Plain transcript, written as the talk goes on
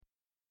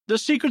The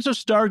Secrets of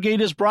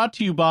Stargate is brought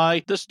to you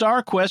by the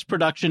StarQuest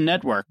Production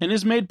Network and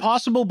is made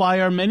possible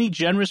by our many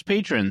generous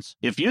patrons.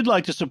 If you'd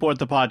like to support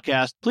the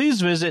podcast,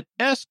 please visit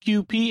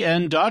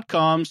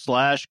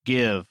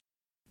sqpn.com/give.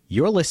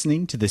 You're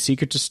listening to The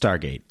Secrets of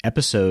Stargate,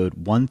 episode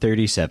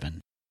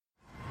 137.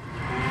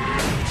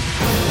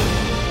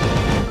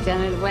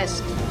 Lieutenant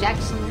West,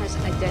 Jackson has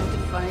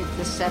identified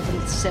the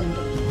seventh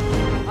symbol.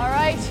 All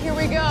right, here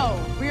we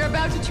go. We are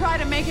about to try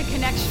to make a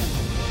connection.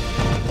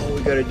 All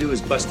we gotta do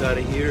is bust out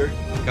of here,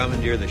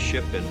 commandeer the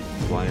ship, and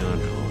fly on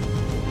home.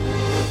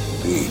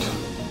 Indeed.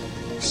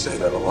 You say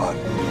that a lot.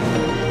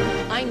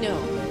 I know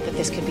that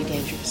this could be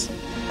dangerous.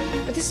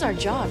 But this is our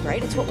job,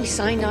 right? It's what we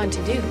signed on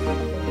to do.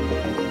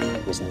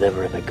 It was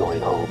never about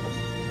going home.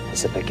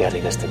 It's about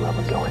getting us to where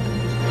we're going.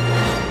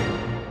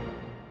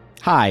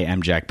 Hi,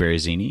 I'm Jack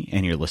Barazzini,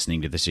 and you're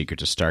listening to The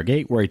Secrets of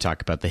Stargate, where we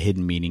talk about the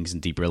hidden meanings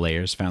and deeper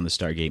layers found in the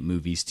Stargate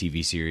movies,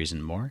 TV series,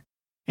 and more.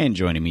 And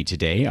joining me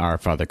today are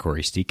Father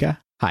Corey Stika.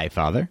 Hi,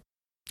 Father.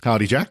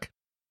 Howdy, Jack.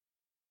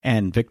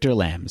 And Victor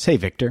Lambs. Hey,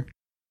 Victor.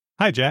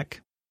 Hi,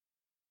 Jack.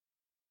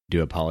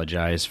 Do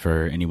apologize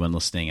for anyone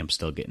listening. I'm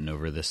still getting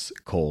over this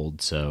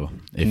cold, so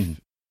if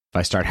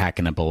I start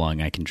hacking up a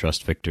lung, I can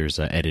trust Victor's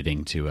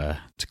editing to remove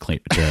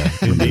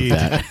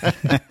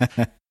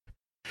that.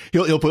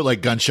 He'll put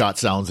like gunshot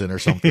sounds in or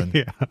something.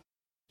 Yeah.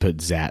 Put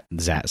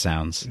zat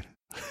sounds.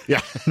 Yeah.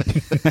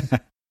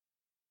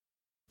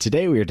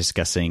 Today we are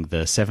discussing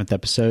the 7th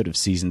episode of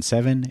Season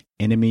 7,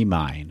 Enemy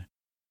Mine.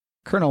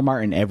 Colonel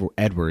Martin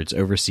Edwards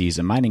oversees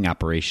a mining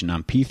operation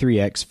on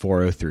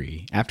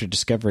P3X-403 after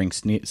discovering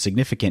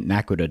significant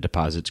Naquadah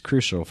deposits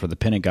crucial for the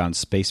Pentagon's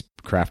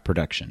spacecraft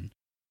production.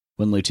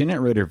 When Lieutenant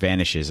Ritter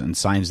vanishes and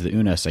signs the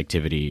UNAS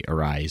activity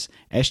arise,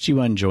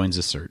 SG-1 joins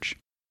the search.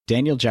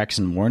 Daniel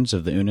Jackson warns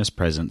of the UNAS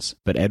presence,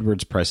 but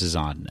Edwards presses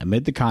on.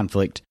 Amid the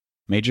conflict,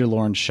 Major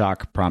Lawrence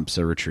Shock prompts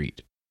a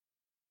retreat.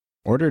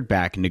 Ordered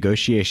back,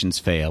 negotiations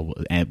fail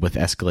with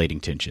escalating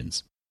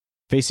tensions.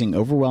 Facing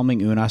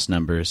overwhelming UNAS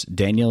numbers,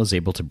 Daniel is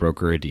able to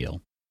broker a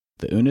deal.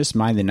 The UNAS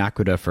mine the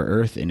Naquadah for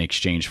Earth in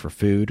exchange for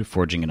food,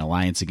 forging an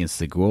alliance against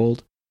the Goa'uld,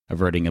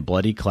 averting a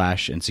bloody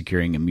clash, and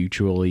securing a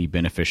mutually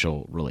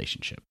beneficial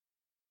relationship.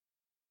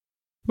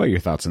 What are your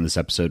thoughts on this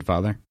episode,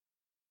 Father?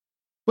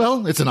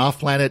 Well, it's an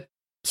off-planet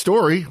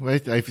story.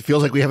 Right? It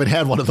feels like we haven't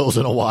had one of those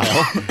in a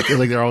while. Feels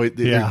like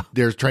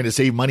they're trying to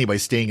save money by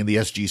staying in the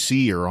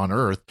SGC or on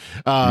Earth.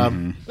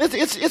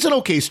 It's an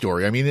okay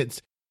story. I mean,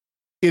 it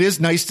is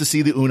nice to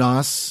see the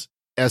UNAS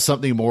as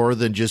something more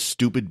than just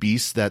stupid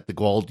beasts that the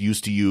Goa'uld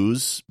used to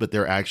use, but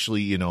they're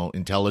actually,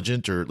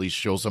 intelligent, or at least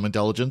show some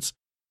intelligence.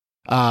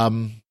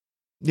 Of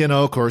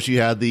course, you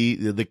had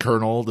the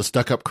colonel, the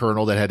stuck-up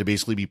colonel that had to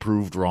basically be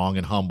proved wrong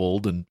and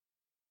humbled, and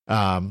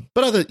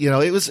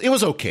it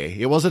was okay.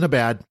 It wasn't a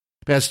bad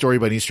story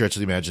by any stretch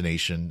of the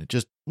imagination. It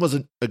just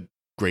wasn't a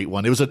great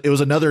one. It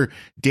was another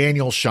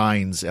Daniel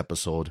Shines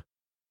episode.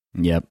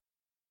 Yep.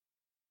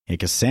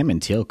 Because Sam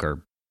and Teal'c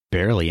are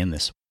barely in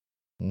this.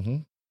 Mm-hmm.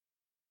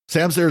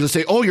 Sam's there to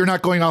say, "Oh, you're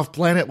not going off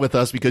planet with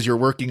us because you're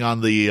working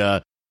on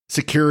the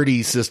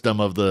security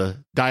system of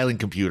the dialing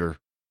computer."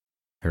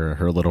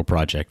 Her little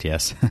project,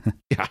 yes.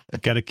 Yeah.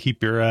 Got to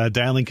keep your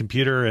dialing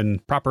computer in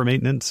proper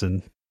maintenance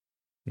and,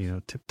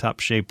 tip-top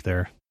shape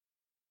there.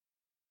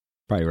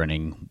 Probably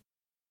running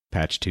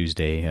Patch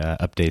Tuesday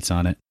updates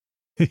on it.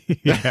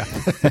 Yeah.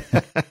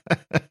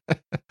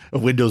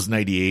 Windows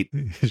 98.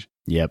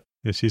 Yep.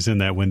 Yeah, she's in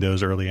that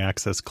Windows Early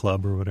Access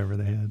Club or whatever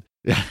they had.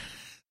 Yeah.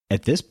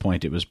 At this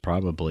point, it was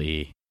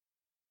probably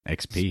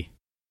XP.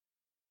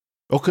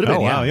 Oh, could have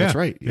been. Wow, yeah, that's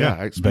right. Yeah,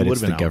 XP but would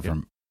it's have the been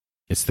government.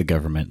 It's the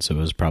government, so it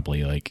was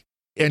probably like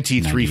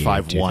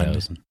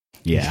NT351.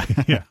 Yeah.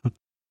 Yeah.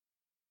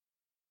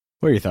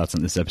 What are your thoughts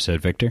on this episode,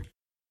 Victor?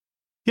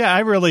 Yeah, I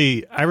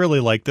really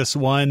like this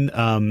one.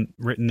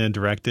 Written and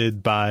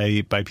directed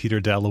by Peter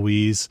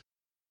DeLuise,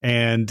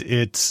 and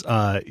it's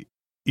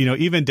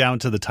even down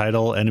to the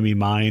title, Enemy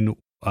Mine,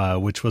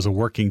 which was a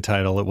working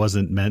title. It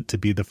wasn't meant to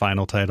be the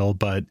final title,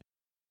 but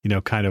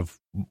kind of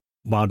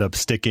wound up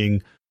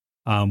sticking,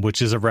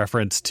 which is a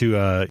reference to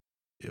a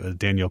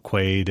Daniel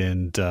Quaid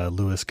and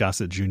Louis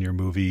Gossett Jr.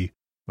 movie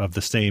of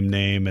the same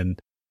name, and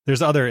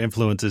there's other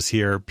influences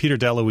here. Peter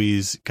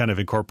DeLuise kind of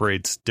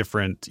incorporates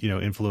different,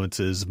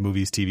 influences,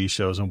 movies, TV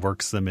shows, and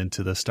works them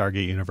into the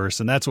Stargate universe.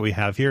 And that's what we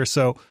have here.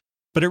 So,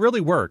 but it really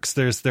works.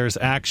 There's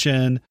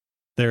action,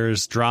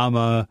 there's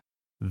drama,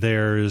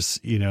 there's,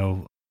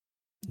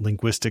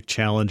 linguistic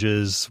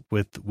challenges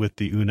with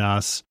the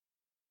UNAS.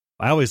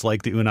 I always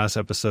like the UNAS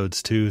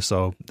episodes too.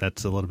 So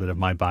that's a little bit of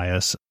my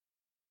bias.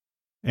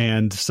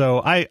 And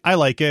so I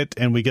like it.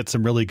 And we get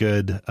some really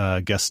good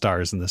guest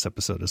stars in this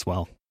episode as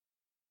well.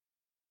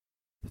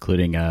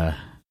 Including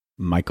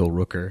Michael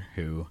Rooker,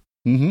 who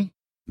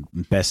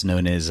best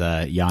known as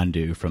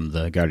Yondu from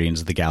the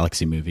Guardians of the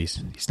Galaxy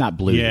movies. He's not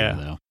blue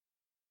though.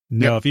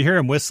 No, if you hear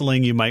him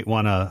whistling, you might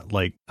want to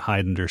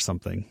hide under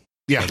something.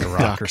 Yeah, like a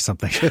rock or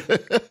something.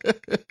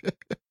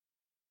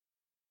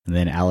 And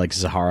then Alex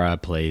Zahara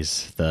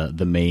plays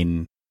the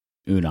main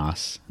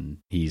UNAS, and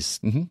he's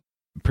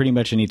pretty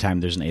much anytime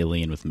there's an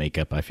alien with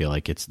makeup, I feel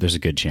like there's a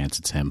good chance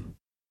it's him.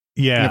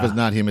 Yeah. And if it's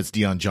not him, it's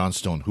Dion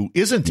Johnstone, who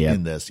isn't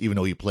in this, even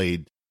though he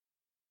played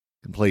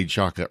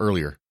Chaka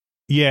earlier.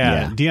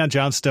 Yeah. Dion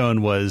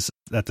Johnstone was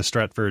at the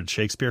Stratford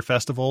Shakespeare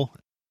Festival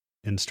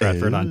in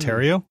Stratford,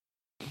 Ontario,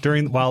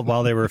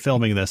 while they were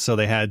filming this. So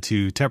they had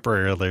to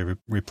temporarily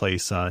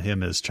replace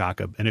him as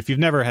Chaka. And if you've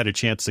never had a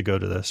chance to go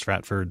to the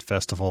Stratford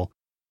Festival,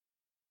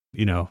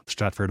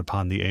 Stratford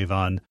upon the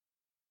Avon,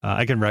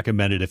 I can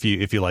recommend it if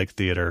you like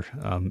theater.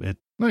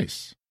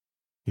 Nice.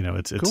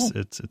 It's cool.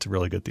 It's a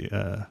really good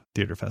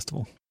theater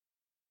festival.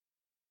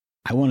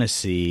 I want to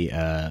see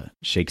a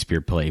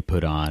Shakespeare play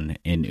put on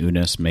in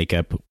Unas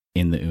makeup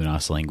in the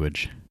Unas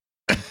language.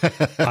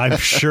 I'm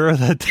sure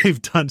that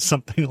they've done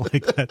something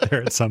like that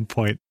there at some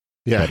point.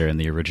 Yeah. Better in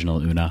the original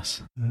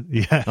Unas.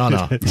 Yeah. Oh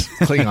no,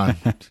 Klingon.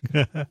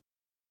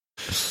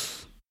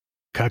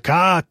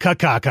 Kaka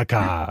kaka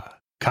kaka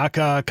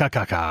kaka kaka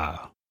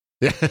kaka.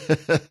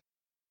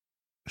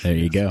 There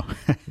you go.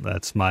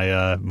 That's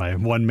my my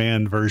one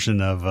man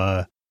version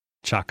of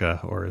Chaka,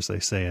 or as they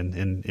say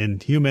in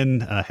human,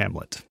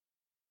 Hamlet.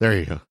 There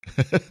you go.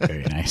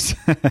 Very nice.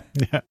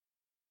 Yeah.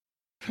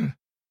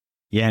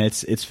 Yeah,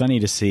 it's funny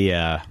to see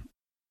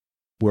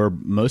where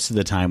most of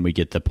the time we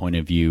get the point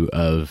of view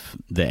of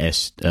the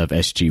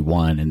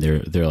SG-1, and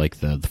they're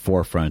like the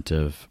forefront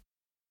of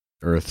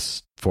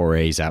Earth's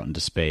forays out into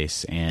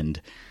space,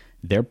 and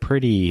they're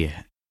pretty,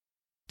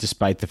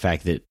 despite the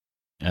fact that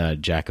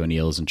Jack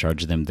O'Neill is in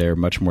charge of them, they're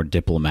much more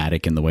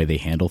diplomatic in the way they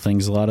handle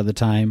things a lot of the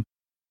time.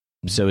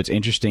 So it's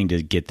interesting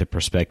to get the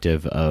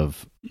perspective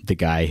of the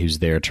guy who's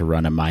there to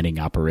run a mining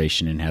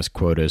operation and has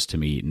quotas to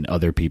meet and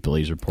other people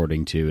he's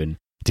reporting to, and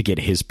to get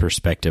his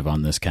perspective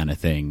on this kind of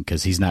thing,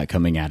 because he's not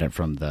coming at it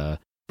from the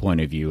point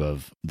of view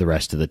of the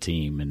rest of the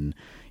team and,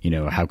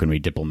 how can we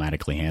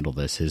diplomatically handle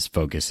this? His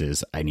focus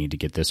is, I need to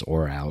get this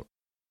ore out.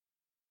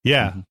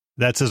 Yeah,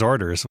 that's his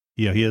orders.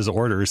 He has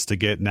orders to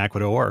get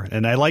Naquadah ore.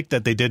 And I like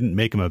that they didn't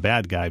make him a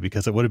bad guy,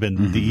 because it would have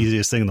been the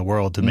easiest thing in the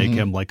world to make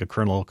him like a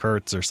Colonel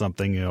Kurtz or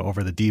something,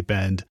 over the deep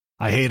end.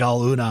 I hate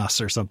all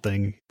Unas or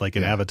something, like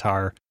in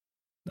Avatar,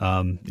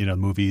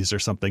 movies or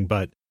something.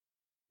 But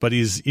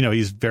he's,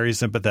 he's very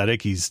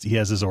sympathetic. He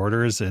has his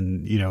orders,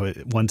 and,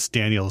 once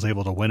Daniel is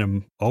able to win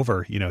him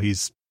over,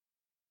 he's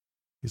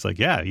like,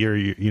 yeah,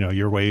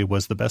 your way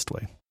was the best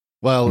way.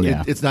 Well,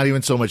 it's not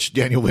even so much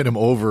Daniel win him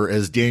over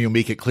as Daniel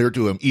make it clear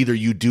to him, either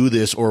you do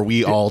this or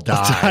we all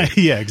die.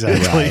 Yeah,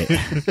 exactly.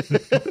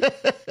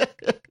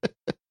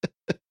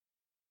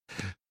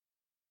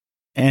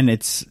 And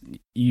it's,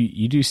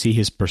 you do see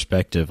his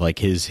perspective, like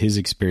his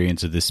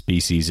experience of this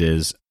species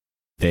is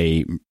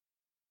they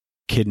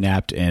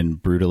kidnapped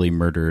and brutally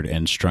murdered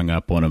and strung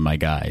up one of my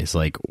guys.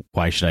 Like,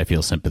 why should I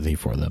feel sympathy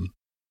for them?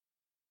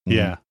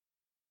 Yeah.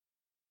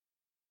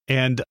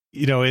 And,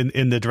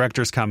 in the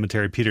director's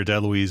commentary, Peter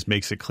DeLuise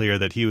makes it clear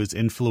that he was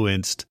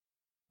influenced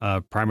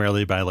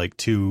primarily by like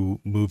two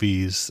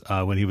movies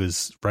when he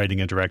was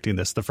writing and directing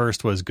this. The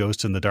first was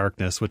Ghost in the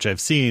Darkness, which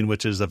I've seen,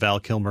 which is a Val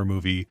Kilmer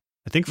movie,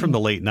 I think from the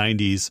late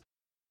 90s,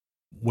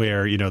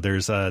 where,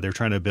 there's they're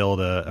trying to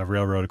build a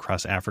railroad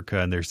across Africa,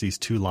 and there's these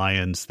two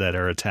lions that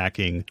are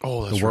attacking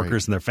the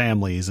workers and their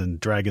families and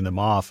dragging them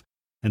off.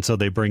 And so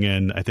they bring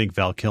in, I think,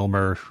 Val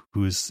Kilmer,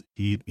 who's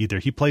either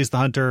he plays the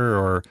hunter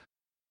or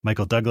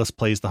Michael Douglas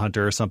plays the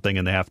hunter or something,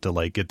 and they have to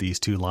like get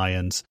these two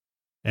lions.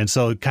 And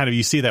so kind of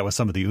you see that with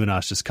some of the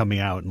Unas just coming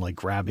out and like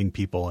grabbing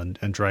people and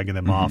dragging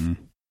them off.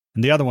 And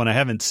the other one I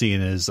haven't seen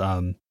is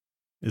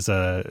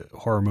a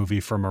horror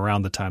movie from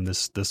around the time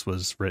this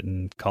was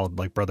written, called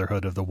like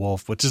Brotherhood of the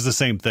Wolf, which is the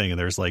same thing. And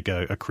there's like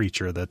a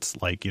creature that's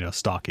like,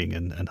 stalking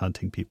and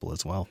hunting people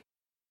as well.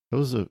 It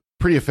was a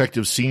pretty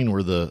effective scene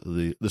where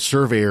the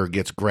surveyor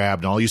gets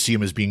grabbed and all you see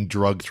him is being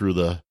drugged through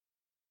the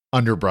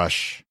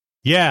underbrush.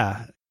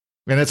 Yeah.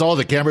 And that's all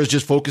the camera is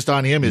just focused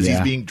on him as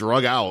he's being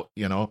drug out,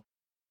 Yeah,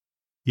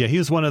 he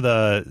was one of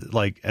the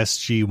like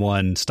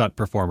SG-1 stunt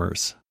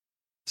performers.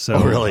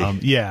 So, really?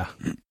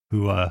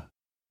 Who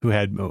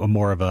had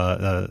more of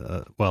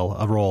a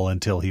role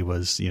until he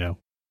was,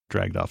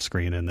 dragged off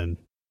screen and then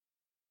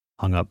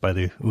hung up by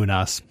the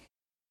Unas.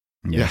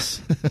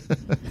 Yes.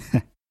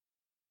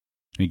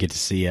 We get to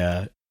see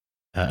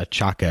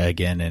Chaka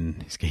again,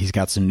 and he's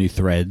got some new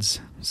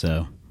threads.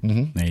 So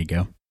there you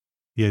go.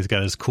 Yeah, he's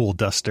got his cool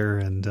duster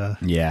and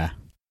yeah.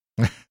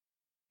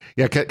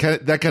 Yeah,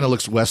 that kind of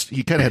looks west.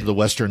 He kind of had the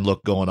Western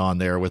look going on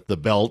there with the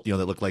belt,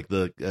 that looked like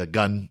the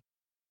gun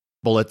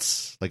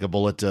bullets, like a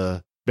bullet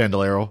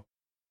bandolero.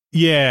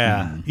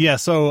 Yeah. Yeah.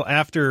 So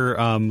after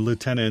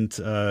Lieutenant,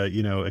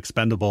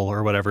 Expendable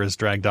or whatever is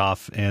dragged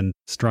off and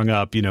strung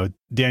up,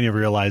 Daniel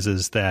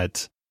realizes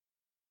that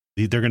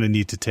they're going to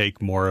need to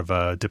take more of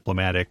a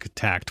diplomatic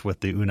tact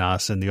with the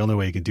Unas. And the only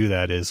way you can do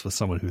that is with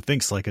someone who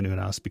thinks like an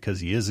Unas, because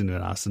he is an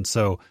Unas. And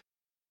so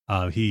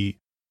the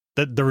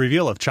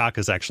reveal of Chaka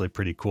is actually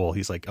pretty cool.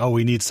 He's like, oh,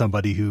 we need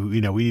somebody who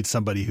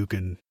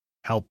can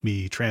help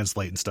me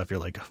translate and stuff. You're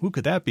like, who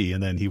could that be?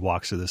 And then he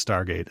walks through the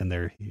Stargate, and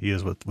there he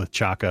is with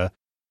Chaka,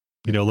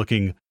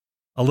 looking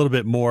a little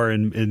bit more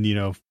in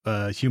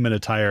human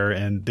attire,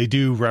 and they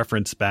do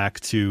reference back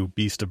to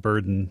Beast of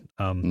Burden,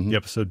 the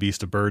episode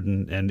Beast of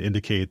Burden, and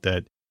indicate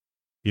that,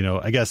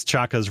 I guess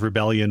Chaka's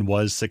rebellion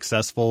was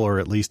successful, or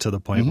at least to the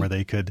point where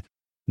they could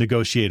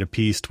negotiate a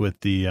peace with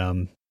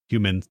the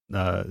human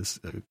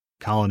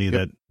colony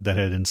that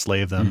had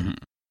enslaved them.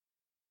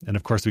 And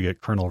of course we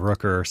get Colonel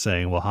Rooker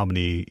saying, well, how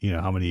many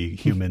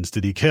humans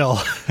did he kill?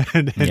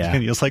 and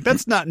Daniel's like,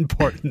 that's not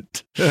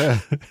important.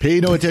 Pay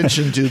no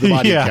attention to the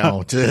body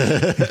count.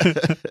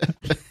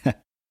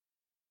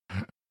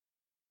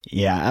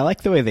 Yeah, I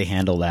like the way they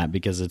handle that,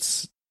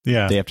 because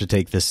they have to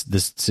take this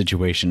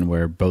situation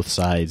where both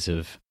sides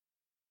have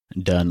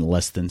done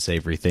less than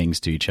savory things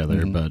to each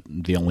other, but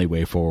the only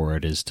way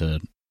forward is to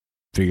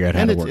figure out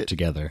how to work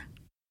together.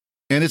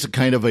 And it's a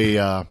kind of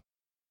a,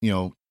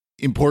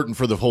 important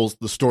for the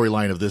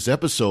storyline of this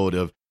episode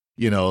of,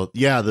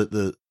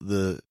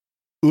 the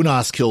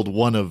Unas killed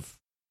one of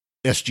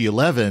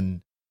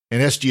SG-11,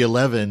 and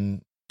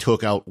SG-11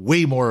 took out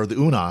way more of the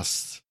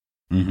Unas,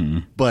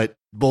 but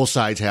both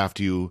sides have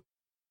to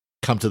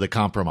come to the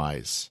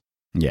compromise.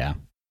 Yeah.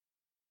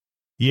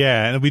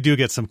 Yeah, and we do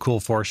get some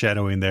cool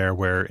foreshadowing there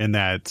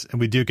and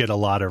we do get a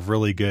lot of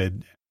really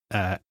good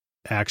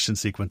action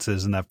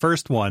sequences in that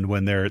first one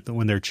when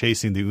they're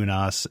chasing the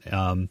Unas,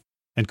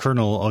 and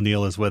Colonel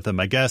O'Neill is with them.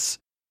 I guess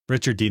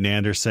Richard Dean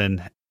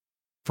Anderson,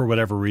 for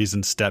whatever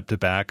reason, stepped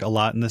back a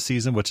lot in the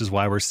season, which is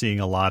why we're seeing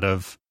a lot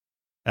of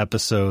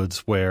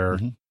episodes where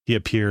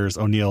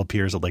O'Neill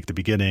appears at like the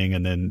beginning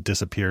and then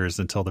disappears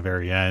until the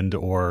very end,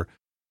 or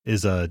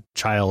is a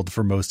child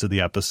for most of the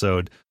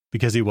episode,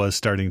 because he was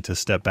starting to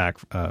step back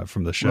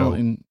from the show. Well,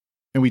 and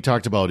we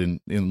talked about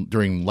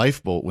during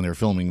Lifeboat, when they were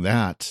filming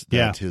that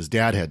his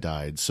dad had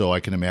died. So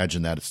I can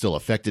imagine that it still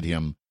affected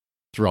him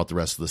throughout the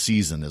rest of the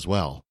season as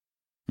well.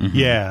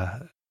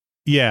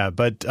 Yeah,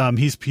 but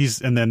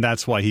he's and then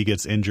that's why he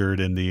gets injured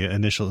in the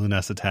initial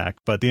Unas attack.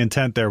 But the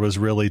intent there was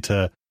really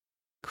to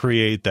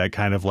create that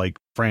kind of like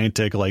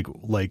frantic, like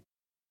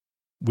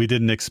we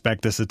didn't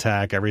expect this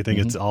attack. Everything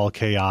it's all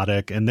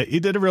chaotic, and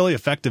he did a really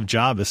effective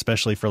job,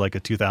 especially for like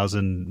a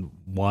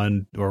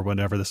 2001 or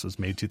whenever this was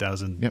made,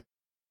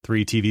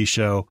 2003 TV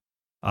show.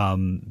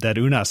 That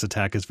Unas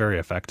attack is very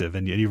effective,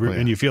 and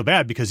you feel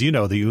bad because the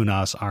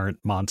Unas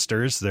aren't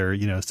monsters;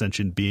 they're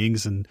sentient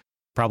beings and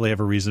probably have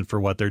a reason for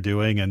what they're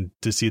doing, and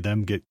to see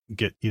them get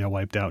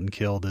wiped out and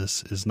killed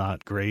is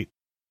not great.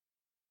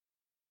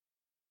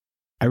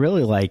 I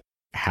really like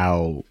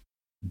how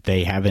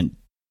they haven't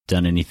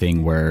done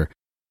anything where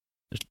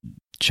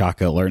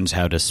Chaka learns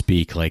how to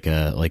speak like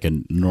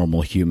a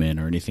normal human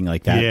or anything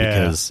like that,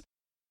 because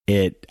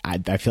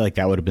I feel like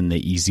that would have been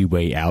the easy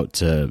way out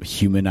to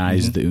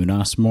humanize the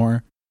Unas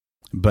more.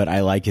 But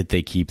I like it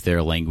they keep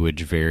their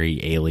language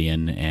very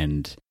alien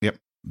and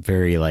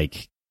very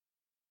like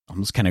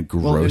almost kind of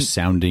gross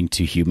sounding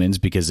to humans,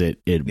 because it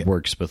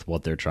works with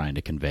what they're trying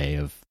to convey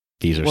of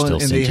these are still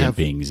sentient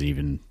beings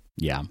even.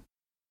 Yeah.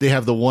 They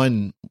have the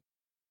one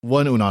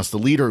Unas, the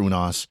leader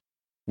Unas,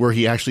 where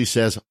he actually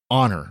says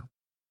honor.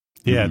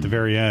 Yeah, at the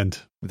very end.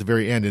 At the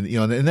very end. And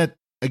and that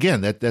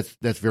again,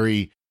 that's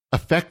very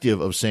effective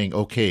of saying,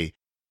 okay,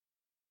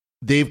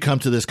 they've come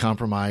to this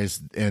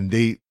compromise, and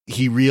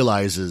he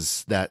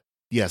realizes that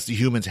yes, the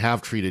humans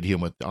have treated him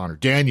with honor.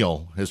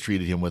 Daniel has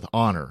treated him with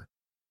honor.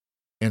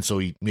 And so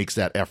he makes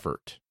that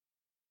effort.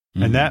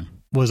 And that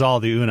was all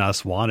the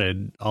Unas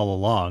wanted all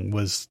along,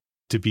 was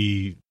to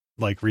be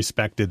like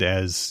respected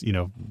as,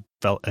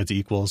 felt as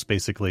equals,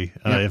 basically,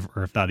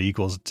 if not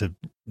equals, to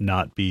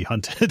not be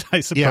hunted, I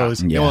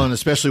suppose. Yeah. Well, and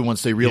especially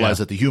once they realize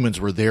that the humans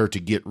were there to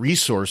get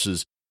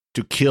resources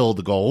to kill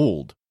the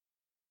Goa'uld.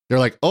 They're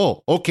like,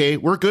 oh, okay,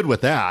 we're good with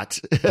that.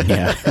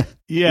 Yeah.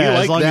 We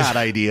like that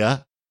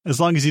idea. As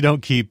long as you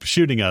don't keep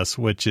shooting us,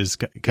 which is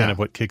kind of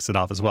what kicks it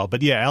off as well.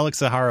 But yeah, Alex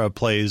Zahara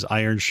plays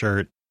Iron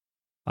Shirt,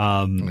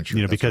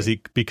 because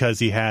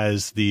he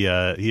has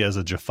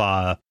a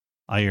Jaffa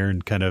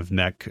iron kind of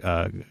neck,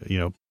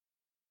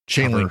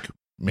 chain link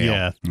mail.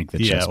 Yeah, like the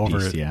chest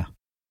piece,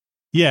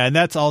 yeah, and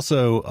that's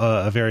also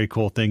a very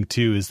cool thing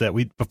too. Is that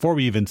before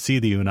we even see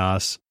the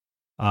Unas,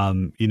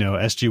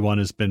 SG-1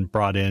 has been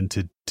brought in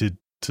to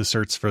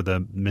search for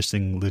the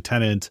missing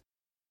lieutenant.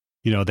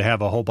 They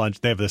have a whole bunch.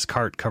 They have this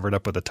cart covered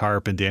up with a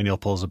tarp, and Daniel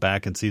pulls it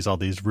back and sees all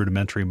these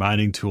rudimentary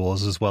mining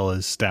tools, as well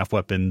as staff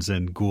weapons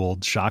and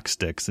Goa'uld shock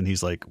sticks. And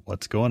he's like,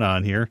 "What's going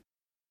on here?"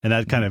 And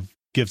that kind of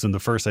gives him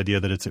the first idea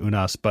that it's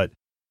Unas. But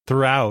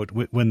throughout,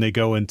 when they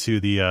go into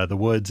the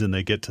woods and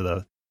they get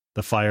to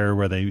the fire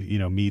where they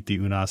meet the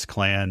Unas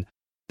clan,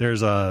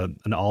 there's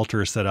an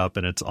altar set up,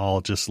 and it's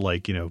all just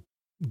like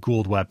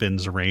Goa'uld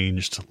weapons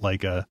arranged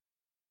like a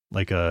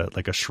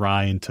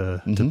shrine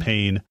to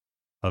Pain.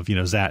 Of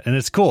Zat, and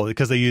it's cool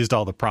because they used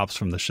all the props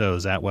from the show,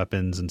 Zat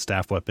weapons and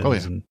staff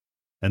weapons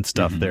and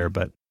stuff there.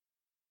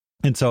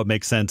 And so it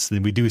makes sense.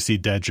 Then we do see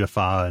dead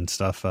Jaffa and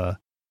stuff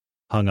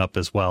hung up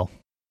as well.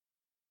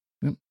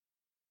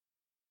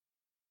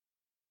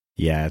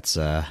 Yeah, it's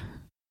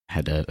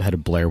had a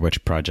Blair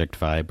Witch Project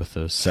vibe with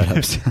those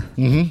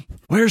setups.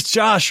 Where's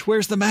Josh?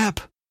 Where's the map?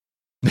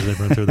 They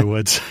run through the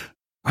woods.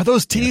 Are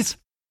those teeth? Yes.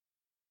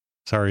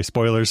 Sorry,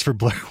 spoilers for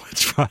Blair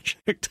Witch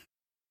Project.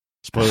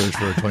 Spoilers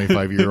for a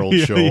 25-year-old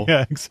show.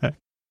 Yeah, exactly.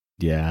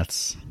 Yeah,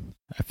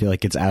 I feel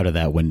like it's out of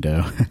that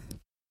window.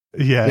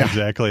 Yeah,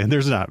 exactly. And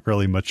there's not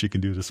really much you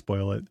can do to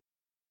spoil it.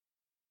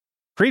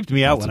 Creeped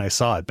me out when I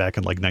saw it back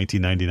in like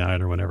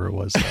 1999 or whenever it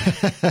was.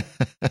 So.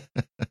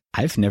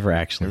 I've never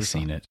actually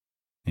seen it.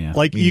 Yeah,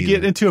 like you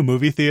get into a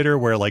movie theater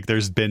where like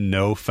there's been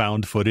no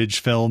found footage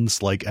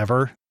films like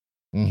ever.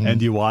 Mm-hmm.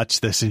 And you watch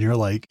this and you're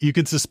like, you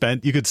could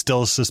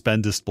still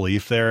suspend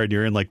disbelief there. And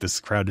you're in like this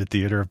crowded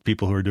theater of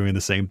people who are doing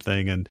the same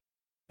thing. And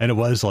it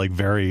was like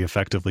very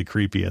effectively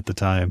creepy at the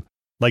time.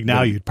 Like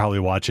now you'd probably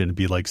watch it and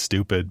be like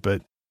stupid,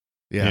 but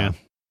yeah.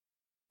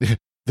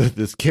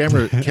 This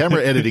camera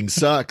editing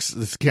sucks.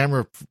 This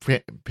camera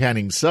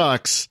panning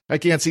sucks. I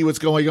can't see what's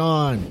going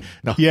on.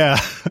 No. Yeah.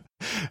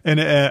 And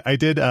I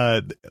did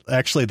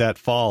actually that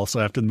fall.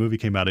 So after the movie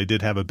came out, I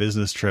did have a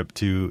business trip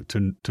to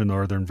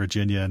Northern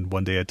Virginia. And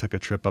one day I took a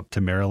trip up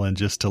to Maryland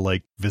just to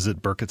like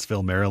visit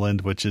Burkittsville,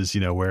 Maryland, which is,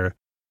 where,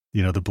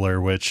 the Blair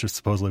Witch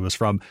supposedly was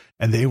from.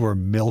 And they were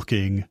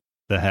milking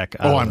the heck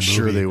out of I'm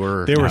sure they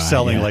were. They were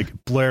selling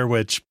like Blair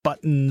Witch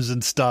buttons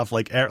and stuff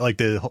like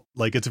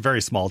it's a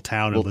very small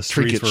town and the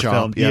streets were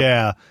filmed. Yep.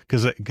 Yeah,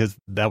 because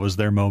that was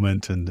their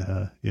moment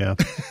and yeah.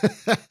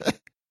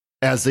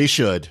 As they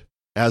should.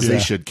 They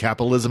should.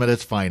 Capitalism at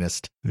its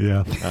finest.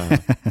 Yeah.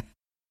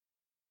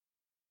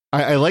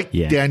 I like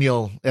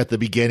Daniel at the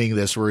beginning of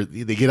this where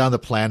they get on the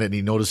planet and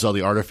he notices all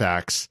the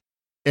artifacts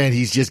and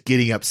he's just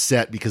getting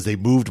upset because they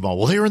moved them all.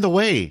 Well, they were in the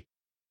way.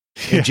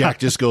 And Jack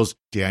just goes,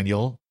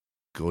 Daniel,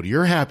 go to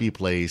your happy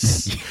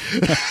place.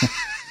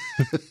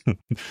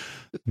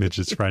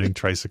 Midgets riding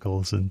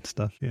tricycles and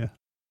stuff. Yeah.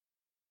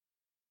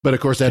 But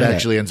of course, that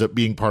actually ends up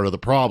being part of the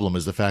problem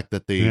is the fact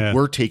that they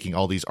were taking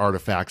all these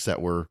artifacts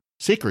that were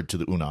sacred to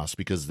the Unas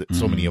because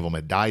so many of them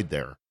had died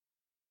there.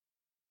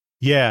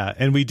 Yeah.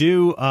 And we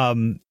do.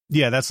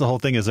 That's the whole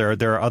thing is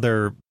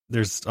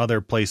there's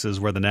other places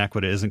where the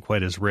Naquadah isn't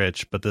quite as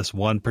rich, but this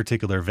one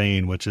particular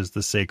vein, which is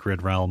the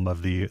sacred realm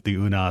of the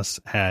Unas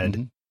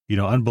had,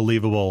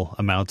 unbelievable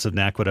amounts of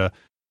Naquadah.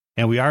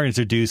 And we are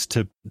introduced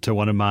to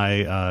one of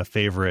my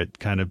favorite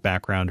kind of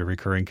background or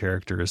recurring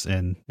characters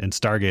in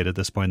Stargate at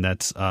this point.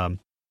 That's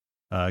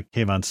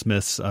Kevin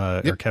Smith's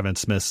or Kevin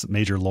Smith's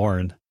Major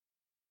Lorne.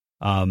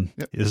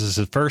 This is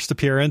his first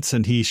appearance,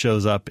 and he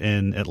shows up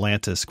in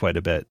Atlantis quite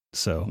a bit.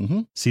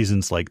 So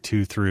seasons like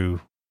 2 through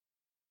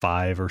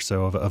 5 or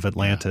so of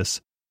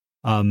Atlantis.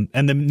 And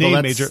the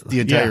name Major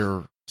the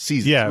entire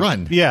season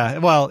run. Yeah.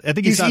 Well, I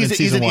think he's not in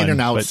season one.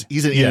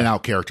 He's an in and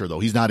out character though.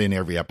 He's not in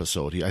every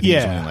episode. I think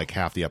he's only in like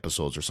half the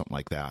episodes or something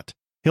like that.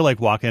 He'll like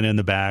walk in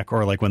the back,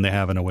 or like when they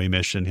have an away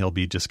mission, he'll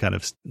be just kind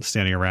of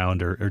standing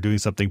around or doing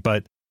something.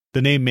 But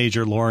the name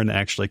Major Lorne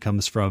actually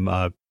comes from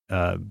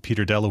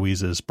Peter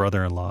DeLuise's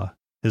brother-in-law.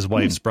 His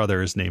wife's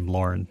brother is named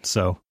Lorne.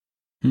 So,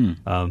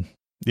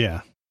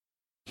 yeah.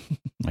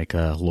 Like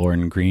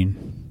Lorne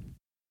Green.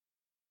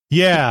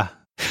 Yeah.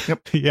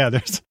 Yep.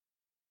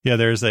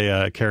 There's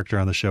a character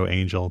on the show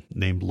Angel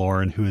named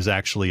Lorne who is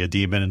actually a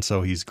demon, and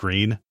so he's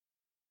green.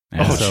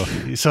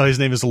 So his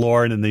name is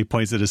Lorne, and he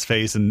points at his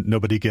face, and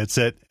nobody gets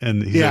it,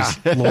 and he says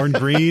Lorne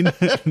Green.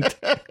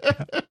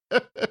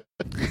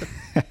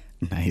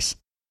 Nice.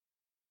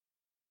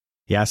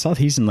 Yeah, I saw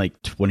he's in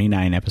like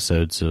 29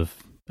 episodes of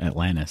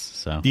Atlantis.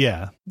 So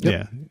yeah.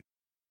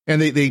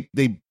 And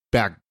they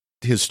back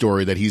his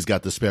story that he's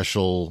got the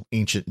special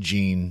ancient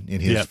gene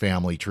in his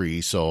family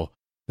tree, so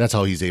that's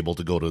how he's able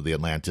to go to the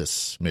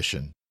Atlantis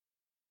mission.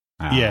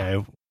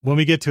 Yeah, when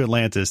we get to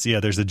Atlantis,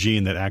 there's a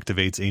gene that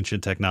activates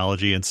ancient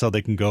technology, and so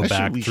they can go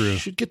back through. We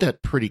should get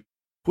that pretty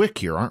quick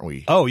here, aren't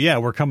we? Oh yeah,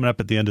 we're coming up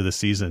at the end of the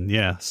season.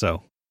 Yeah,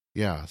 so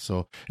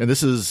and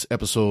this is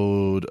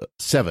episode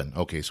 7.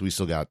 Okay, so we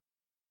still got.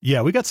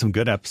 Yeah, we got some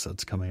good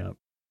episodes coming up.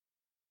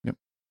 Yep.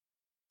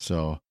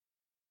 So.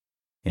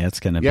 Yeah, it's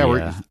gonna be.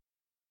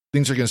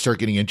 Things are going to start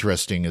getting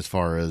interesting as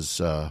far as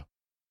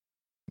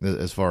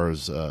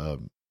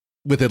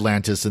with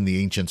Atlantis and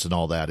the ancients and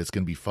all that. It's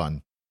going to be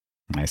fun.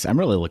 Nice. I'm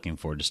really looking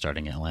forward to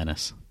starting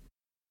Atlantis.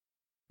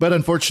 But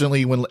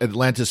unfortunately, when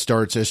Atlantis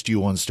starts,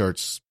 SG-1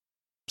 starts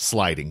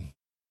sliding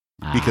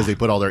because they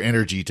put all their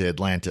energy to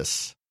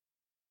Atlantis.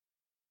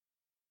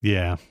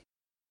 Yeah.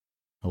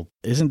 Well,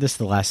 isn't this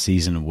the last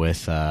season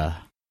with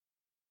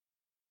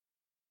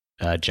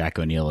Jack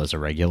O'Neill as a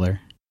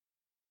regular?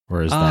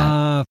 Or is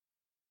that?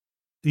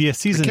 Yeah,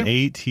 season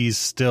 8, he's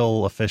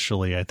still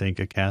officially, I think,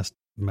 a cast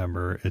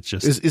member. It's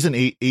just isn't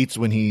 8's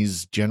when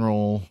he's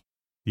general?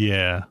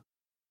 Yeah,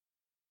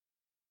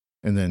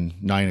 and then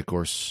 9, of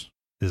course,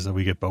 is that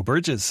we get Bo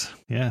Bridges.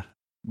 Yeah,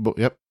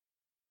 yep.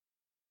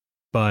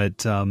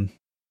 But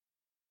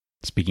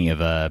speaking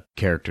of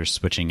characters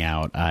switching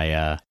out,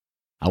 I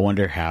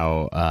wonder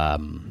how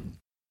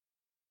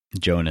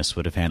Jonas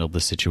would have handled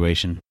the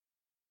situation.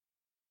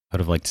 I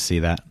would have liked to see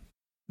that.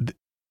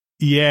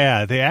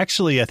 Yeah, they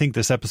actually, I think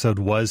this episode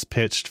was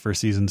pitched for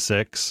season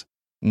 6,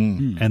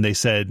 and they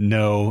said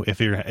no.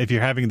 If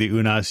you're having the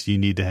Unas, you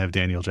need to have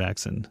Daniel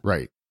Jackson.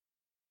 Right.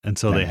 and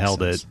so they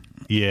held it.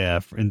 Yeah,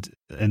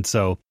 and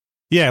so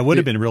it would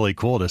have been really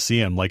cool to see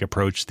him like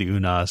approach the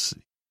Unas,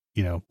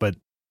 but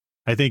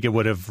I think it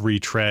would have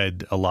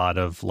retread a lot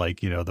of like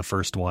the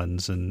first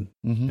ones and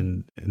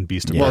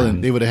Beast of Well, Burden.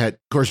 and they would have had,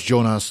 of course,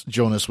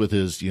 Jonas with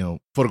his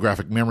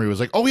photographic memory was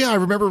like, oh yeah, I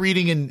remember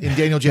reading in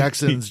Daniel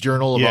Jackson's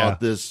journal about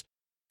this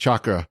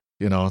Chaka.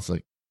 It's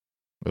like,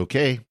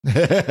 okay,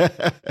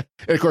 and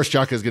of course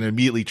Chaka is going to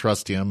immediately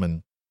trust him,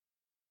 and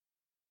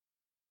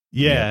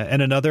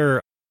and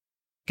another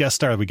guest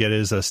star we get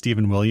is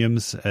Stephen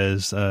Williams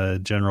as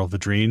General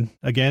Vadrine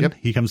again. Yep.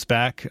 He comes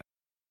back.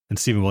 And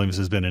Stephen Williams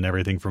has been in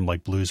everything from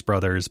like Blues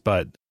Brothers,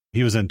 but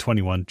he was in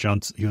 21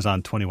 Jumps. He was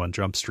on 21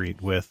 Jump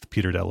Street with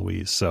Peter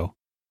DeLuise, so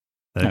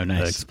that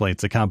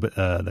explains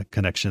the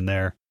connection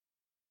there.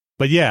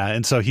 But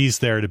and so he's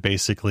there to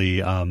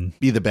basically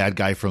be the bad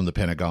guy from the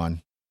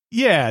Pentagon.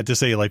 Yeah, to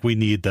say like we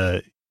need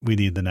the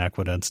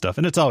Naquadah and stuff,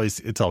 and it's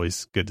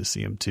always good to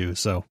see him too.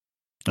 So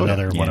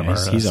another one of our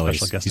special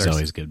guest stars. He's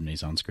always good when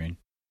he's on screen.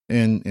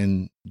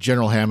 And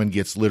General Hammond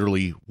gets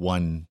literally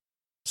one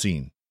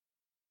scene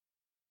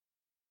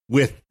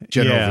with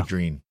General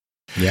Vadrine.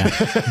 Yeah.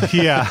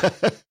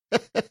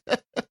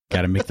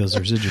 Got to make those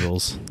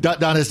residuals.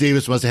 Donis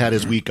Davis must have had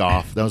his week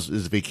off. That was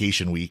his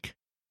vacation week.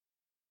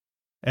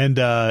 And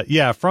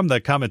from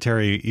the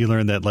commentary, you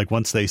learn that like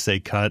once they say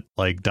cut,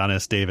 like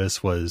Donis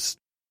Davis was,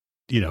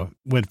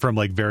 went from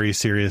like very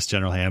serious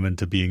General Hammond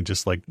to being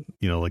just like,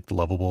 like the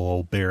lovable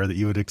old bear that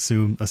you would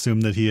assume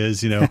that he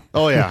is,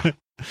 Oh yeah.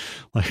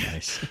 Like,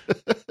 nice.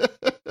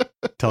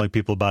 Telling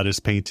people about his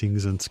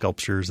paintings and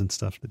sculptures and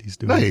stuff that he's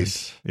doing.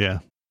 Nice. Yeah.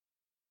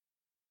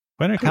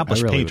 Quite an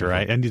accomplished painter.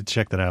 I need to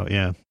check that out.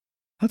 Yeah.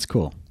 That's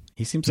cool.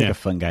 He seems like a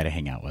fun guy to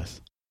hang out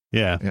with.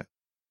 Yeah.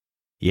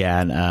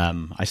 Yeah. And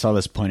I saw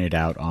this pointed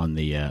out on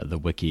the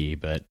wiki,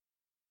 but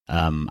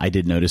I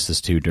did notice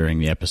this too during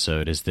the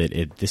episode, is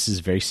that this is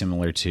very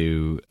similar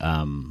to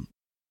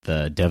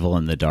the Devil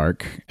in the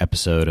Dark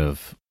episode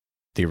of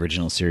the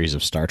original series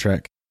of Star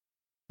Trek.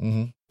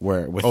 Mm-hmm.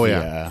 Where with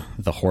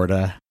the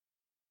Horda.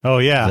 Oh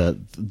yeah,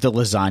 the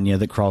lasagna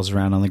that crawls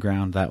around on the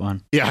ground. That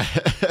one. Yeah.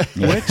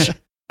 Which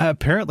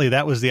apparently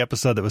that was the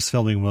episode that was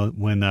filming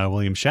when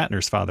William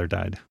Shatner's father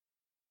died.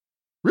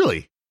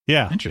 Really?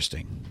 Yeah.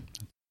 Interesting.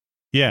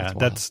 Yeah,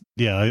 that's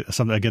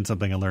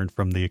something I learned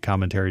from the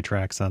commentary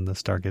tracks on the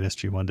Stargate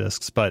SG-1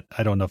 discs, but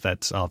I don't know if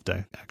I'll have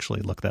to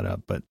actually look that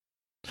up. But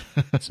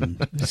some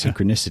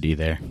synchronicity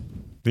there.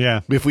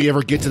 Yeah. If we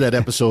ever get to that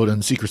episode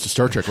on Secrets of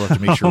Star Trek, we'll have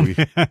to make sure we.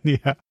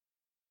 Yeah.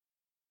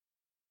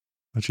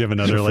 Don't you have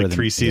another like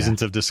 3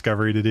 seasons of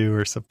Discovery to do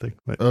or something?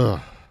 But...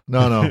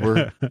 No.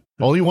 We're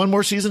only one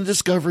more season of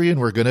Discovery, and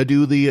we're gonna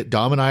do the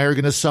Dom and I are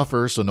gonna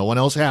suffer, so no one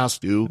else has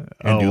to,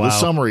 and do the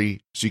summary,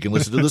 so you can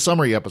listen to the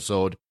summary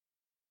episode.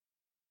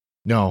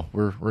 No,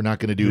 we're not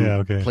gonna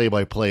do play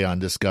by play on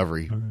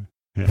Discovery.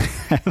 Okay.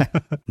 Yeah.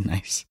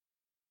 Nice.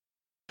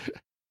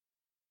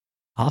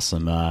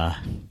 Awesome.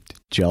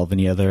 Do you all have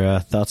any other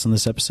thoughts on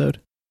this episode?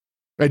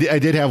 I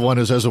did have one.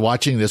 As I was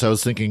watching this, I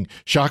was thinking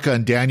Shaka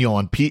and Daniel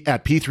at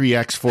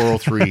P3X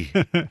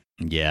 403.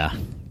 Yeah.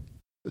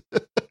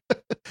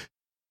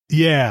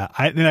 Yeah.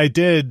 I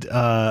did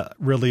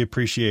really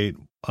appreciate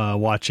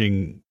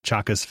watching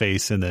Chaka's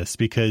face in this,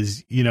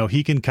 because,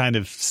 he can kind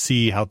of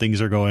see how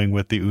things are going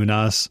with the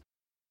Unas.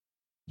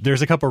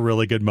 There's a couple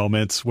really good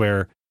moments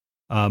where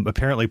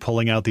apparently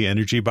pulling out the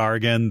energy bar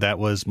again, that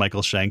was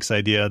Michael Shank's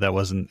idea. That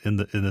wasn't in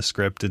the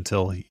script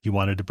until he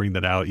wanted to bring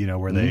that out,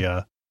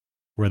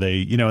 where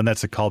they, and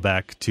that's a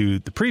callback to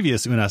the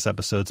previous Unas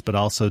episodes, but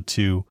also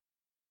to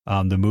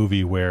the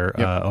movie where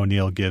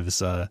O'Neill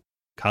gives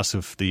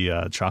Kasuf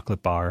the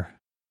chocolate bar.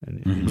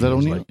 And was that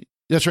O'Neill? Like,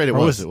 that's right. It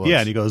was. Yeah.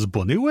 And he goes,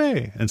 Bonne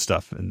nuit and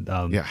stuff. And,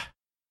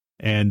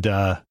 and,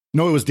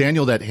 no, it was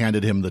Daniel that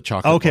handed him the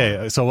chocolate. Okay.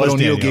 Bar. So was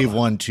O'Neill Daniel. gave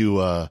one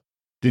to,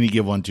 didn't he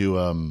give one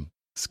to,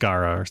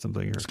 Skara or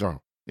something? Skara.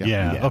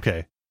 Yeah.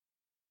 Okay.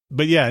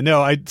 But yeah,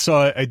 no, I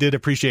did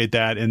appreciate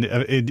that.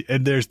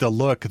 And there's the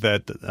look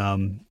that,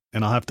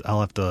 and I'll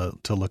have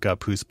to look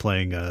up who's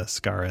playing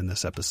Skara in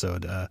this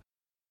episode.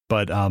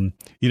 But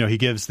he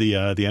gives the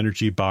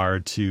energy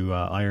bar to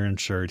Iron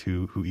Shirt,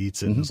 who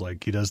eats it. And is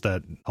like, he does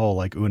that whole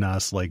like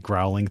Unas like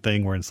growling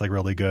thing where it's like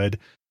really good.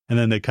 And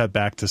then they cut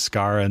back to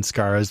Skara, and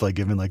Skara's like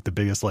giving like the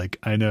biggest like,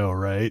 I know,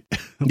 right?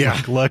 Yeah.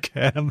 Like, look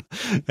at him,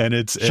 and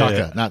it's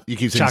Chaka. Not you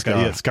keep saying Chaka.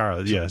 Skara. Yeah,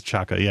 Skara. Yeah,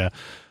 Chaka.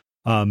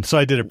 Yeah. So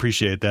I did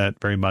appreciate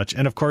that very much.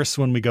 And of course,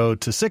 when we go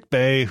to sick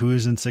bay,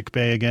 who's in sick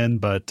bay again?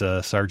 But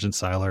Sergeant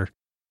Seiler.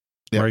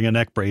 Wearing a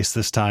neck brace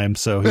this time,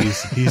 so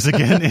he's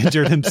again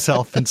injured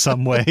himself in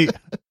some way.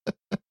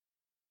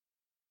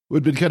 Would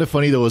have been kind of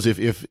funny though, is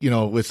if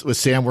with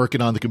Sam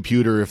working on the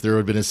computer, if there would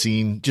have been a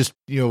scene just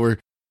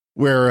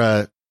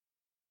where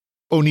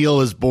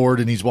O'Neill is bored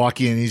and he's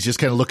walking and he's just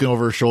kind of looking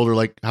over his shoulder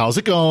like, "How's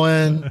it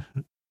going?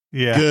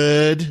 Yeah,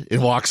 good,"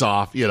 and walks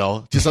off.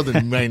 Just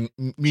something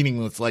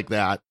meaningless like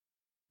that.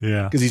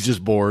 Yeah, because he's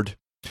just bored.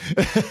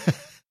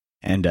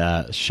 And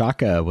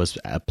Shaka was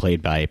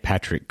played by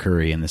Patrick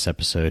Curry in this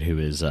episode, who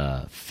is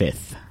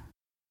Fifth.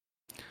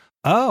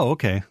 Oh,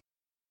 okay.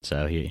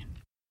 So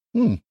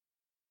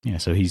Yeah,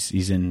 so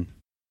he's in.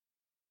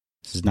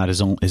 This is not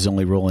his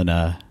only role in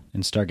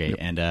Stargate,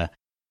 and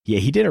yeah,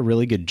 he did a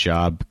really good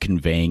job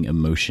conveying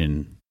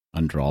emotion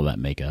under all that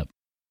makeup.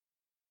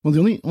 Well,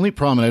 the only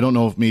problem, and I don't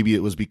know if maybe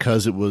it was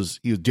because he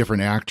was a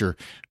different actor,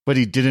 but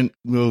he didn't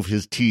move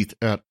his teeth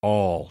at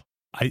all.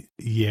 I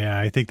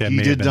think that he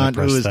may have been not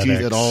move his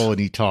teeth at all, and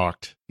he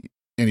talked.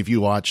 And if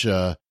you watch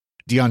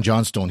Dion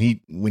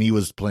Johnstone, when he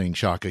was playing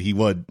Shaka, he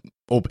would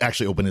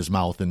actually open his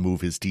mouth and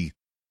move his teeth.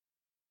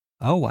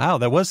 Oh wow,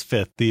 that was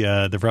Fifth, the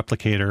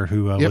replicator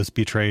who was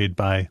betrayed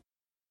by.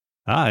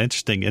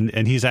 Interesting,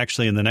 and he's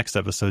actually in the next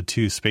episode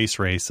too, Space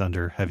Race,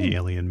 under heavy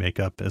alien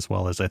makeup, as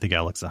well as I think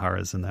Alex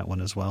Zahara is in that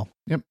one as well.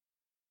 Yep.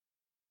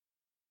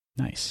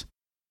 Nice.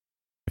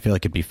 I feel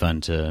like it'd be fun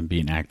to be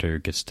an actor who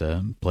gets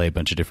to play a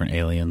bunch of different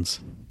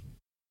aliens.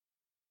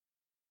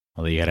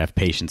 Although you gotta have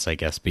patience, I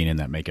guess, being in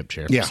that makeup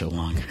chair for so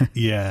long.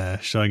 Yeah,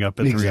 showing up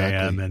at 3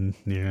 a.m. and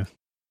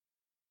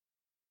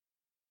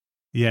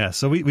yeah.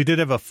 So we did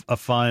have a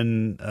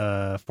fun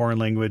foreign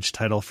language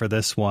title for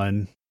this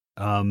one.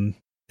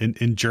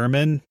 In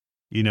German,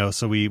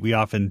 so we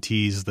often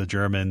tease the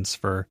Germans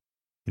for,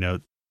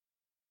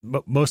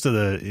 most of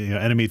the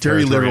enemy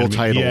very literal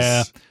titles.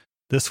 Yeah,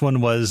 this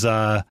one was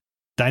Die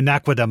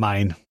Naquita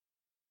Mine.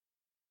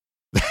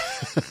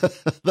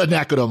 The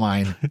Naquita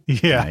Mine.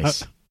 Yeah.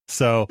 Nice.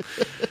 So,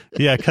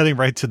 yeah, cutting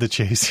right to the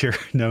chase here.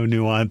 No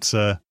nuance.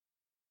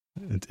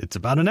 It's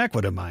about an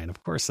Naquita mine.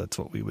 Of course, that's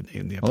what we would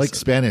name the episode. I like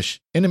Spanish.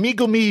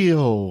 Enemigo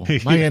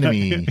mío. My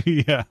enemy.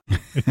 Yeah.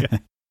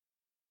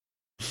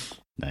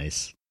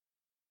 Nice.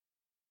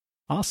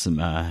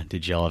 Awesome.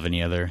 Did y'all have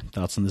any other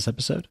thoughts on this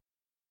episode?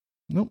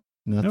 Nope.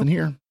 Nothing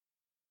here.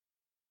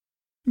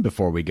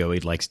 Before we go,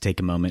 we'd like to take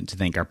a moment to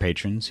thank our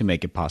patrons who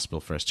make it possible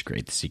for us to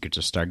create the Secrets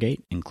of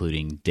Stargate,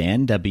 including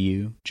Dan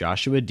W.,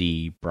 Joshua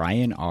D.,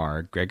 Brian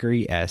R.,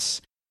 Gregory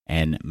S.,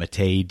 and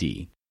Matei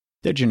D.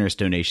 Their generous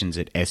donations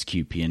at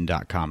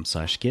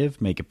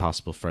sqpn.com/give make it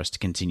possible for us to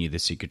continue the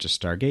Secrets of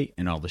Stargate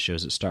and all the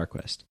shows at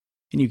StarQuest.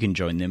 And you can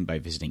join them by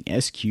visiting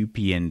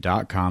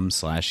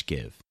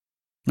sqpn.com/give.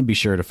 And be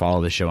sure to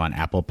follow the show on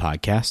Apple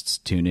Podcasts,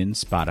 TuneIn,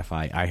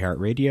 Spotify,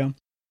 iHeartRadio,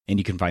 and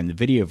you can find the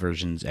video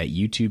versions at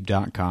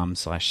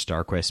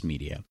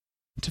youtube.com/StarQuestMedia.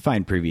 To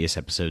find previous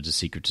episodes of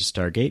Secrets of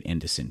Stargate and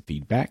to send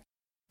feedback,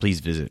 please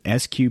visit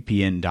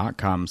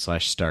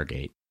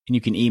sqpn.com/Stargate, and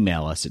you can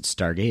email us at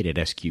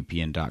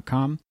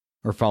stargate@sqpn.com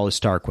or follow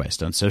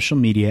StarQuest on social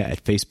media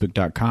at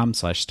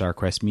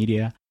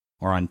facebook.com/StarQuestMedia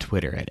or on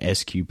Twitter at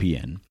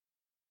SQPN.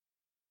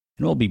 And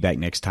we'll be back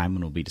next time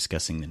when we'll be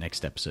discussing the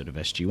next episode of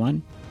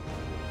SG-1.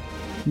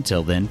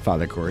 Until then,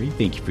 Father Corey,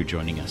 thank you for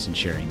joining us and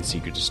sharing the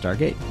Secrets of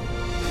Stargate.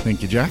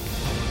 Thank you, Jack.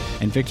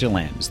 And Victor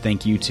Lambs,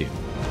 thank you too.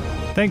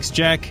 Thanks,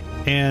 Jack.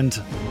 And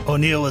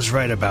O'Neill was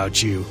right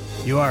about you.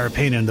 You are a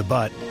pain in the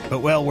butt, but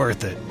well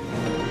worth it.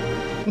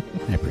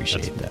 I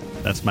appreciate that.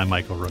 That's my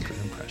Michael Rooker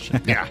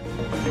impression. Yeah.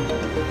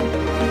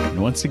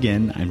 And once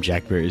again, I'm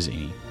Jack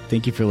Berrezzini.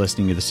 Thank you for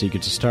listening to the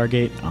Secrets of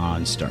Stargate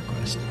on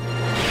StarQuest.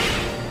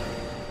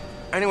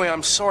 Anyway,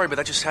 I'm sorry, but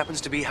that just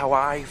happens to be how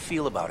I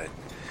feel about it.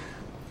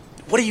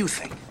 What do you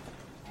think?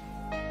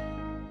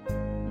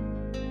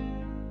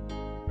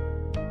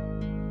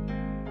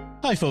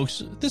 Hi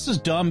folks, this is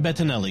Dom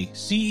Bettinelli,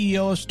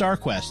 CEO of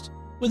StarQuest,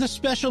 with a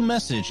special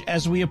message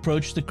as we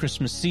approach the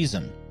Christmas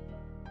season.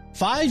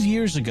 5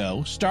 years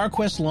ago,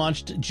 StarQuest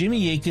launched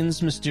Jimmy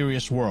Akin's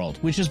Mysterious World,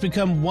 which has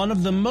become one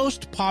of the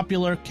most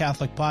popular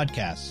Catholic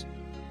podcasts.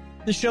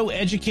 The show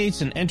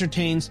educates and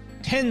entertains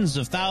tens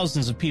of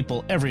thousands of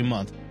people every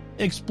month,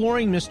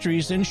 exploring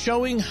mysteries and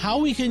showing how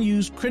we can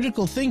use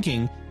critical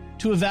thinking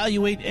to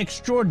evaluate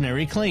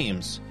extraordinary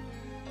claims.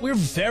 We're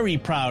very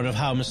proud of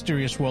how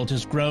Mysterious World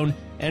has grown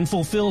and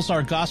fulfills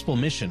our gospel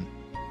mission.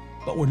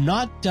 But we're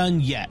not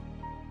done yet.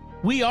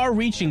 We are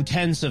reaching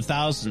tens of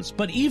thousands,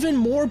 but even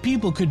more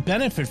people could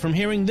benefit from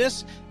hearing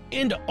this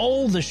and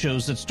all the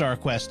shows at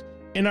StarQuest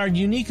in our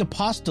unique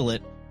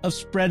apostolate of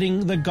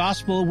spreading the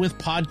gospel with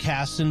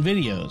podcasts and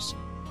videos.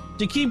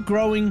 To keep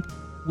growing,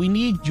 we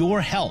need your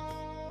help.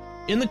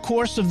 In the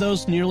course of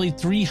those nearly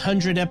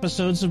 300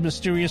 episodes of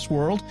Mysterious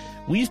World,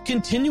 we've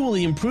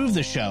continually improved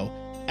the show,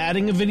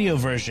 adding a video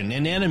version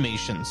and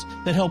animations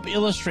that help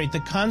illustrate the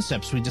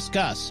concepts we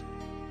discuss.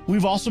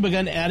 We've also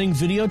begun adding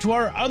video to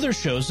our other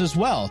shows as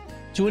well,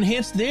 to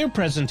enhance their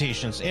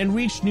presentations and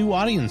reach new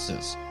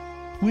audiences.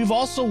 We've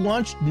also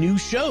launched new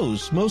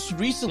shows, most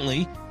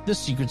recently, The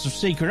Secrets of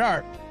Sacred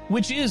Art,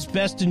 which is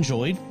best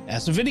enjoyed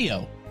as a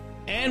video.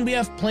 And we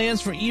have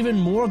plans for even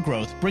more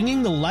growth,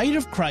 bringing the light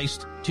of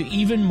Christ to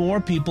even more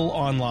people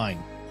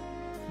online.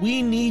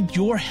 We need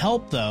your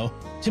help, though,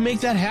 to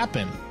make that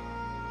happen.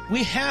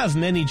 We have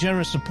many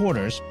generous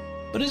supporters,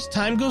 but as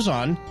time goes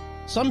on,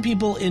 some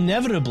people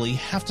inevitably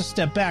have to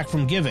step back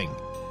from giving.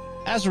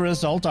 As a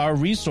result, our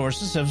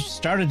resources have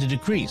started to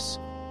decrease.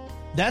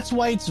 That's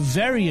why it's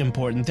very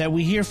important that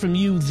we hear from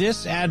you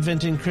this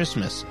Advent and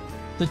Christmas,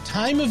 the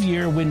time of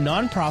year when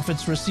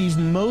nonprofits receive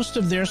most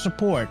of their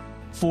support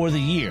for the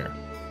year.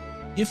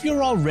 If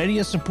you're already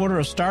a supporter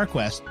of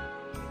StarQuest,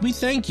 we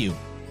thank you.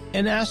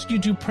 and ask you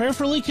to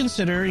prayerfully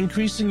consider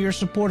increasing your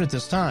support at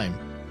this time.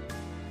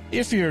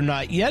 If you're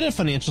not yet a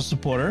financial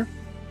supporter,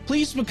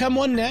 please become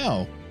one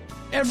now.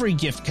 Every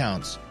gift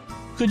counts.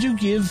 Could you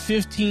give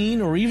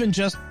 $15 or even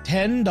just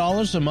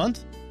 $10 a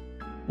month?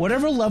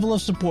 Whatever level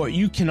of support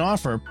you can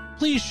offer,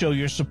 please show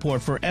your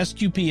support for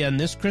SQPN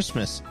this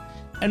Christmas.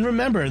 And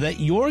remember that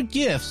your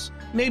gifts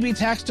may be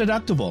tax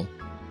deductible.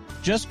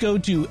 Just go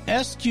to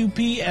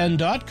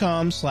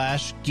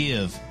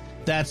sqpn.com/give.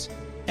 That's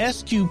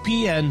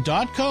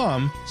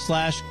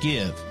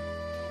sqpn.com/give.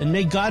 And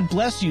may God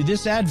bless you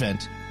this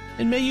Advent,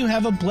 and may you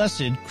have a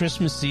blessed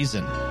Christmas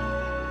season.